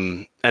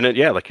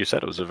like you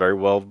said, it was a very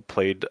well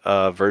played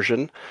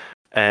version.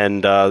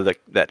 And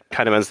that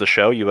kind of ends the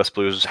show. US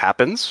Blues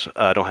happens.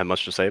 I don't have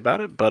much to say about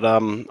it, but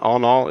all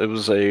in all, it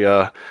was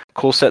a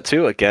cool set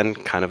too. Again,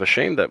 kind of a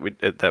shame that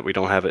we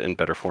don't have it in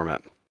better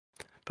format.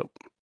 But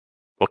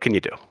what can you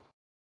do?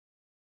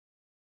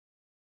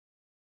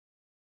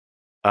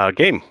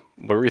 Game.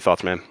 What were your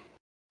thoughts, man?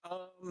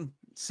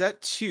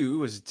 Set 2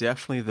 was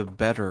definitely the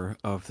better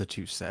of the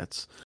two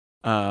sets.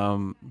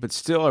 But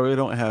still, I really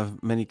don't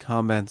have many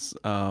comments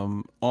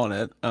on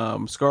it.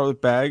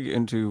 Scarlet Bag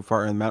into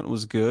Fire in the Mountain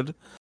was good.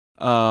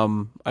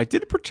 I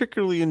did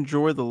particularly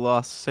enjoy the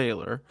Lost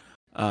Sailor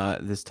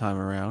this time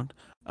around.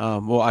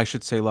 Well, I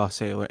should say Lost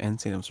Sailor and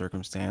Saint of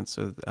Circumstance.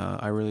 So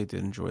I really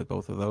did enjoy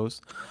both of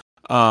those.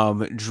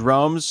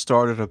 Drums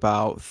started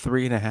about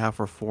 3.5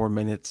 or 4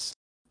 minutes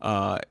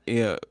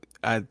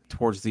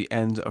towards the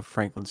end of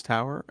Franklin's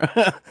Tower.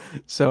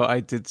 So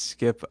I did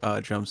skip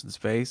Drums in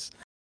Space.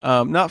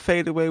 Not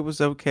Fade Away was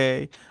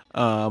okay.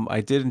 I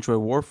did enjoy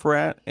Wharf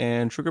Rat,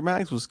 and Sugar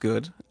Mags was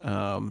good.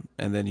 And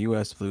then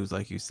US Blues,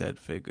 like you said,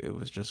 Fig, it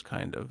was just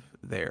kind of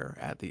there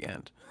at the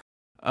end.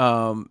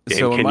 So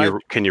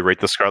can you rate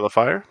the Scarlet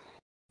Fire?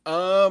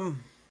 I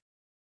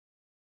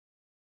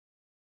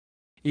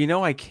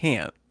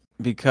can't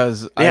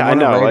because Yeah, I I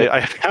want to know. rate it.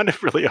 I found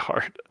it really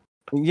hard.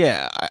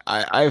 Yeah,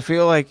 I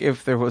feel like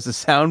if there was a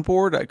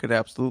soundboard, I could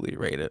absolutely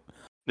rate it.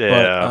 But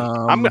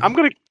Yeah, I'm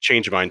gonna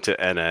change mine to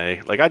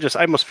NA. Like I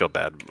almost feel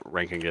bad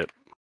ranking it.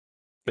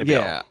 Maybe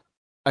yeah,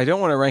 I don't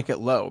want to rank it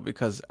low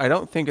because I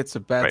don't think it's a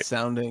bad Right.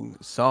 sounding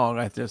song.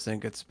 I just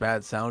think it's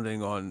bad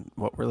sounding on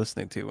what we're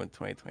listening to in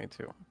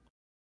 2022.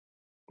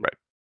 Right.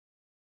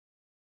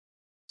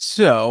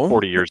 So,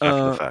 40 years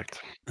after the fact.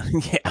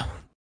 yeah.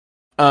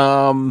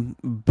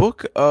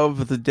 Book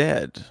of the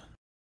Dead.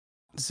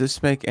 Does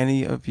this make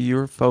any of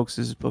your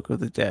folks' Book of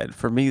the Dead?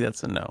 For me,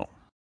 that's a no.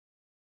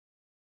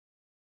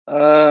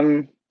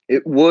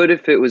 It would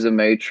if it was a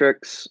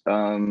Matrix.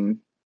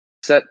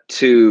 Set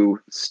 2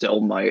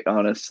 still might,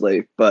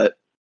 honestly, but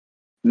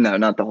no,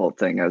 not the whole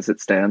thing as it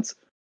stands.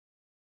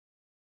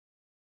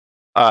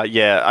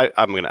 Yeah,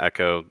 I'm gonna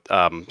echo.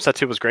 Set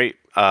 2 was great.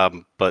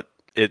 But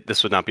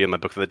this would not be in my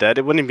Book of the Dead.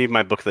 It wouldn't be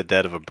my Book of the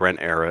Dead of a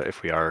Brent era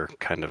if we are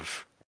kind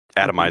of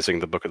atomizing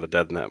the Book of the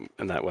Dead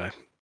in that way.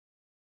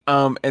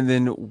 And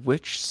then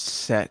which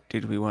set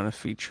did we want to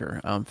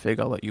feature? Fig,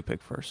 I'll let you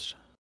pick first.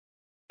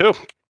 Two.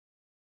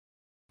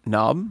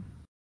 Knob?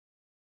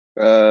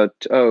 Yeah,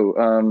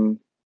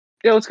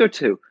 let's go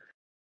 2.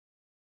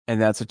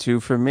 And that's a 2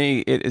 for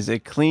me. It is a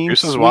clean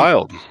Goose is sweep.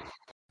 wild.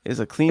 It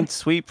is a clean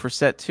sweep for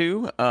set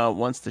 2.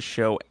 Once the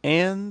show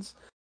ends,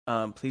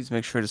 please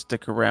make sure to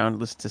stick around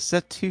and listen to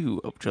set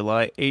 2 of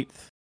July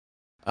 8th,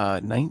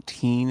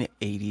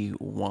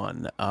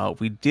 1981.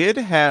 We did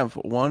have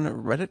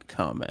one Reddit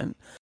comment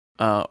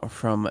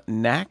from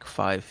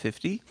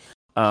Knack550,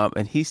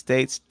 and he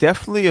states,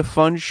 definitely a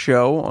fun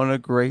show on a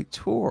great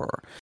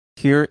tour.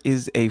 Here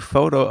is a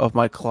photo of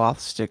my cloth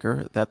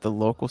sticker that the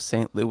local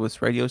St.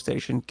 Louis radio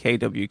station,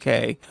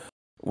 KWK,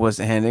 was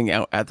handing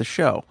out at the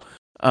show.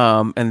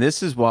 And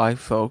this is why,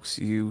 folks,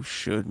 you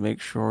should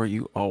make sure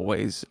you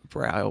always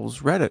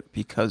browse Reddit,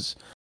 because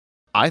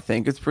I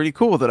think it's pretty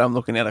cool that I'm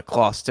looking at a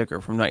cloth sticker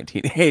from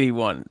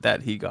 1981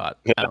 that he got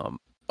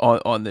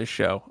on this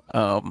show.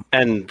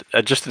 And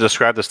just to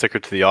describe the sticker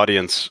to the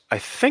audience, I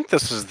think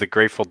this is the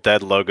Grateful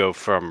Dead logo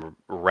from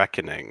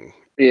Reckoning.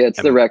 Yeah,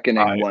 it's the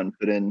Reckoning one,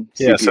 but in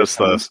yeah, so it's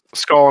the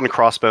skull and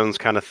crossbones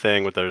kind of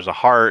thing, with there's a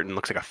heart and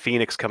looks like a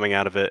phoenix coming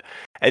out of it.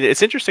 And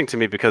it's interesting to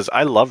me because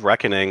I love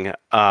Reckoning,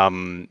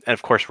 and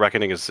of course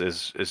Reckoning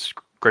is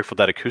Grateful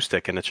Dead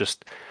acoustic, and it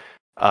just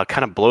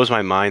kind of blows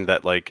my mind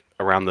that like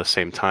around the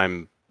same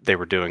time they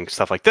were doing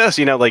stuff like this.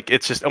 Like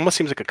it's just almost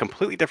seems like a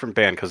completely different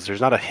band because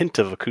there's not a hint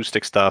of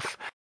acoustic stuff.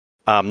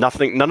 None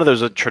of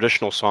those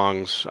traditional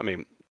songs. I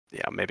mean,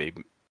 yeah, maybe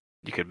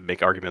you could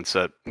make arguments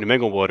that New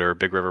Minglewood or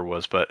Big River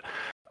was, but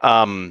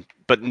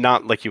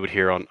not like you would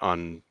hear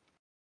on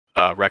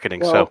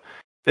Reckoning. Well, so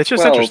it's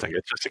just interesting.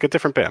 It's just like a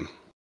different band.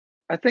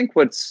 I think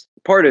what's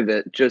part of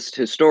it, just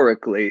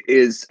historically,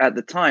 is at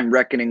the time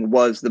Reckoning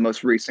was the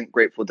most recent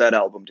Grateful Dead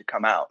album to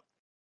come out.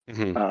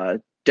 Mm-hmm.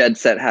 Dead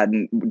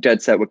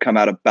Set would come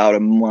out about a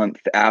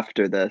month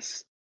after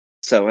this.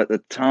 So at the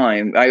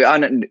time,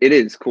 it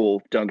is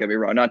cool. Don't get me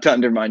wrong. Not to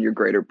undermine your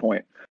greater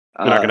point.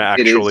 You're not going to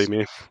actually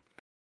me.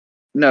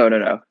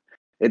 No.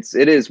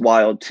 It is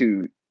wild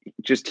to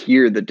just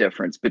hear the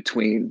difference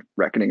between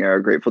Reckoning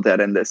era Grateful Dead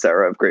and this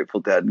era of Grateful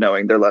Dead,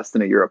 knowing they're less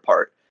than a year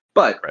apart.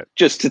 But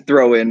just to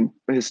throw in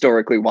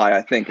historically why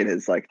I think it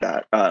is like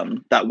that,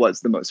 that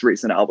was the most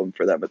recent album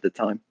for them at the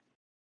time.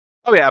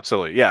 Oh yeah,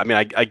 absolutely. Yeah, I mean,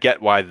 I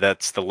get why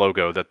that's the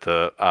logo that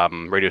the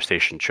radio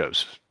station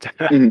chose.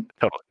 Totally.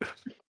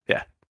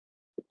 Yeah.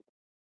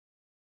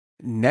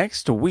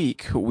 Next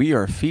week, we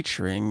are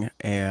featuring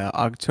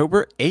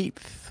October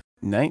 8th,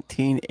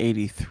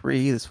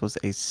 1983. This was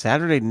a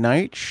Saturday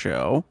night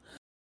show.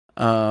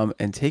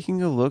 And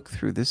taking a look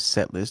through this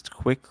set list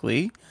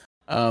quickly,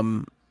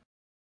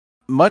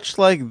 much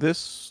like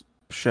this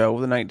show,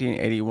 the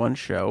 1981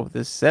 show,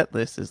 this set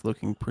list is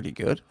looking pretty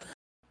good.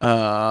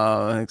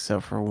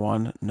 Except for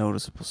one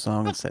noticeable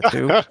song in set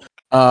 2. Which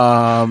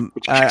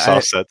kicks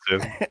off set 2.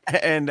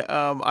 And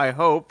I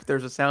hope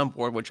there's a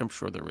soundboard, which I'm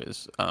sure there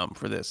is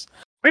for this.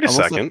 Wait a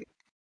second.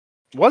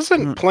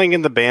 Wasn't playing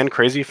in the band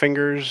Crazy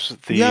Fingers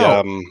the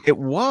it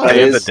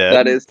was.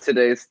 That is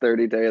today's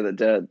 30 Day of the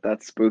Dead.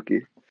 That's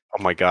spooky.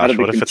 Oh my gosh,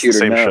 what if it's the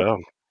same show?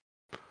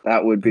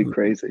 That would be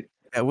crazy.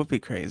 That would be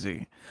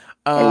crazy.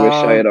 I wish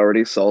I had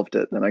already solved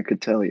it, then I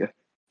could tell you.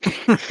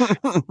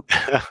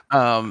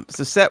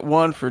 So set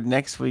 1 for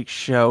next week's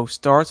show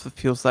starts with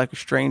Feels Like a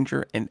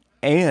Stranger and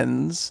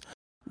ends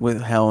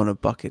with Hell in a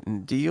Bucket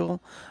and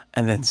Deal.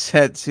 And then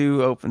set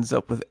 2 opens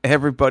up with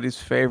everybody's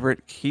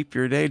favorite Keep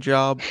Your Day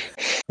Job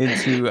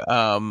into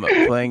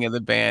playing in the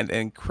band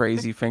and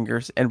Crazy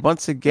Fingers. And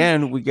once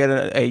again, we get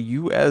a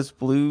U.S.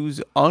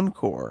 Blues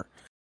encore.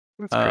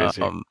 That's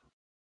crazy.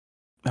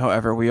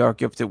 However, we are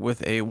gifted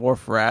with a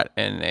Wharf Rat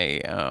and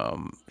a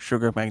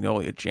Sugar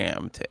Magnolia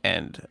Jam to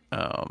end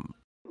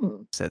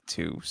set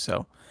 2.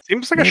 So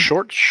seems like a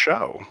short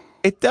show.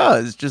 It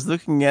does, just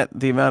looking at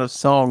the amount of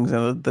songs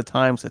and the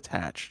times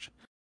attached.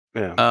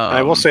 Yeah,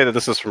 I will say that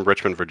this is from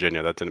Richmond,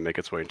 Virginia. That didn't make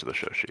its way into the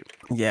show sheet.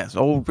 Yes,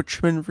 old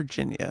Richmond,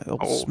 Virginia.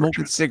 Smoking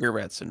Richmond.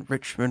 cigarettes in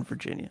Richmond,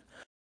 Virginia.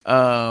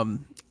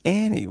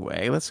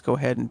 Anyway, let's go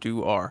ahead and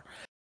do our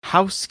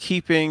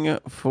housekeeping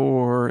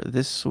for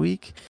this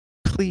week.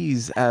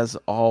 Please, as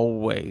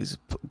always,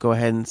 go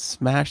ahead and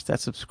smash that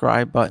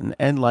subscribe button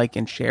and like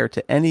and share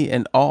to any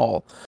and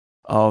all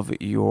of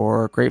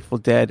your Grateful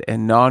Dead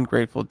and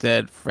non-Grateful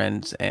Dead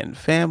friends and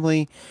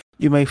family.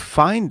 You may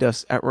find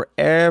us at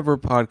wherever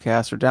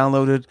podcasts are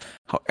downloaded.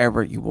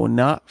 However, you will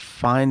not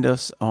find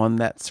us on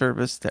that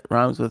service that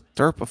rhymes with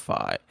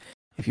Derpify.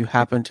 If you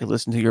happen to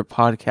listen to your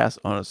podcast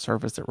on a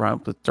service that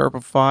rhymes with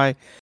Derpify,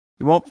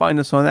 you won't find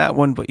us on that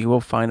one, but you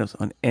will find us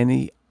on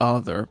any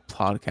other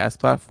podcast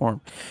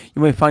platform.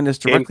 You may find us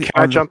directly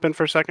Can I jump in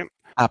for a second?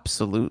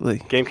 Absolutely.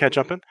 Game, can I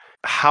jump in?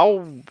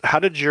 How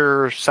did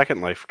your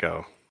Second Life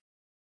go?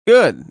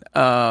 Good.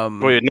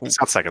 Wait, it's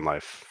not Second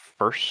Life.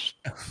 First?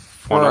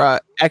 For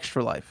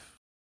Extra Life.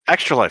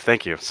 Extra Life,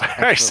 thank you.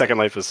 Sorry, Second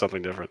Life is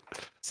something different.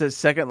 So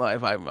Second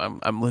Life,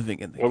 I'm living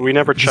in the Well, we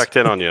never checked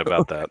in on you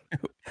about that.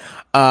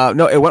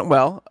 No, it went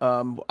well.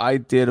 I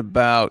did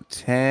about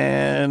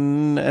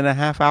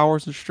 10.5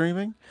 hours of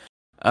streaming.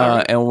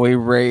 And we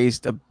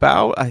raised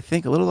about, I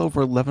think, a little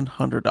over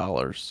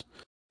 $1,100.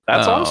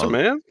 That's awesome,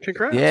 man.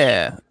 Congrats.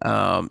 Yeah.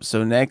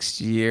 So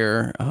next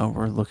year,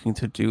 we're looking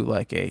to do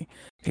like a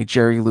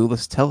Jerry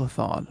Lewis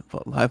telethon,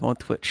 but live on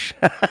Twitch.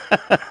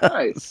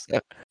 Nice.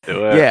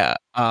 Do it. Yeah.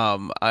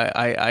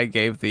 I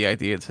gave the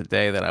idea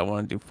today that I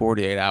want to do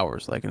 48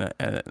 hours, like in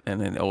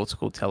an old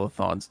school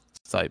telethon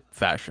type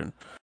fashion,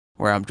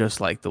 where I'm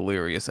just like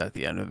delirious at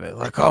the end of it,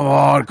 like, come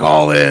on,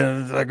 call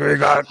in, it's like we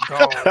got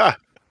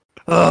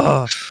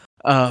call.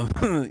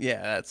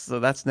 Yeah,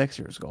 that's next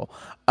year's goal.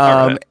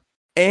 Right.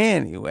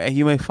 Anyway,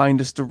 you may find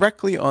us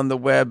directly on the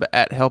web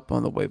at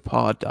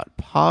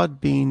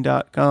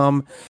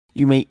helponthewaypod.podbean.com.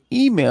 You may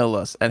email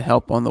us at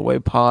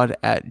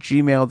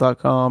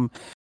helponthewaypod@gmail.com.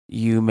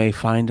 You may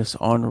find us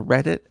on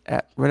Reddit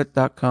at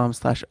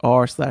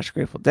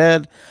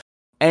reddit.com/r/GratefulDead.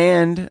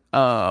 And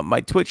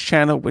my Twitch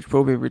channel, which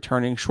will be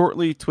returning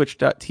shortly,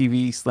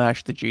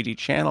 twitch.tv/the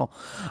channel.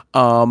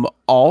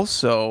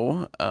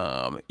 Also,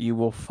 you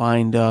will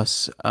find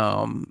us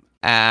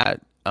at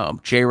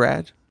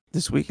JRAD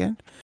this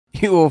weekend.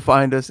 You will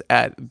find us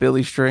at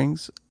Billy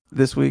Strings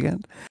this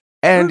weekend.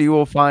 And you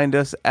will find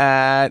us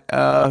at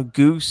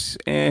Goose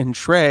and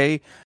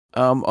Trey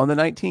on the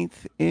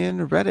 19th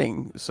in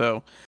Reading.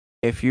 So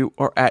if you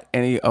are at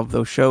any of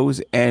those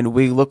shows and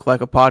we look like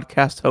a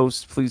podcast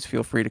host, please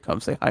feel free to come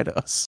say hi to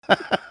us.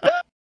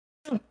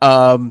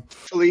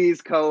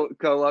 Please go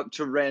up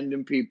to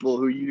random people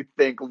who you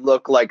think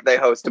look like they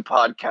host a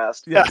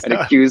podcast and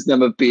accuse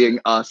them of being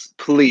us.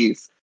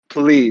 Please.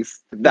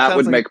 That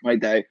would make my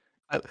day.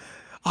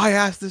 I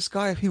asked this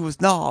guy if he was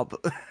Knob.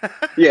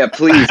 Yeah,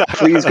 please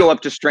go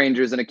up to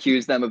strangers and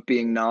accuse them of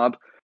being Knob.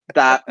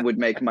 That would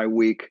make my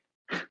week.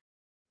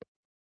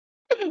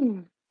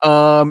 And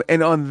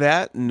on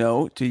that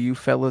note, do you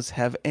fellas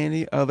have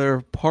any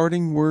other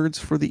parting words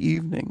for the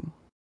evening?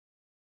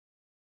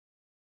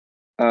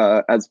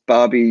 As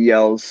Bobby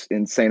yells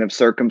in Saint of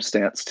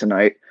Circumstance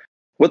tonight,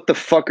 what the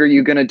fuck are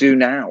you gonna do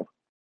now?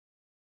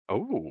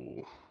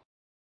 Oh.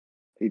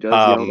 He does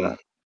yell that.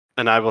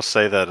 And I will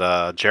say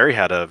that Jerry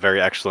had a very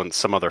excellent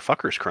Some Other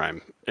Fuckers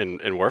crime in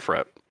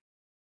Warfret.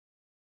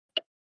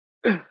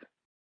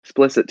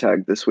 Explicit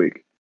tag this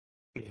week.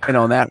 And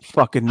on that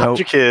fucking note,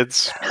 your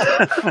kids.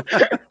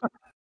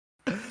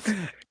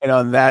 And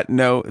on that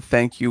note,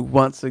 thank you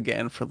once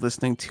again for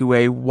listening to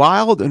a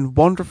wild and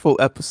wonderful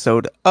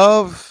episode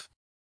of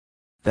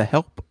the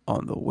Help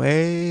on the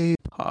Way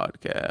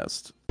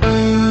podcast.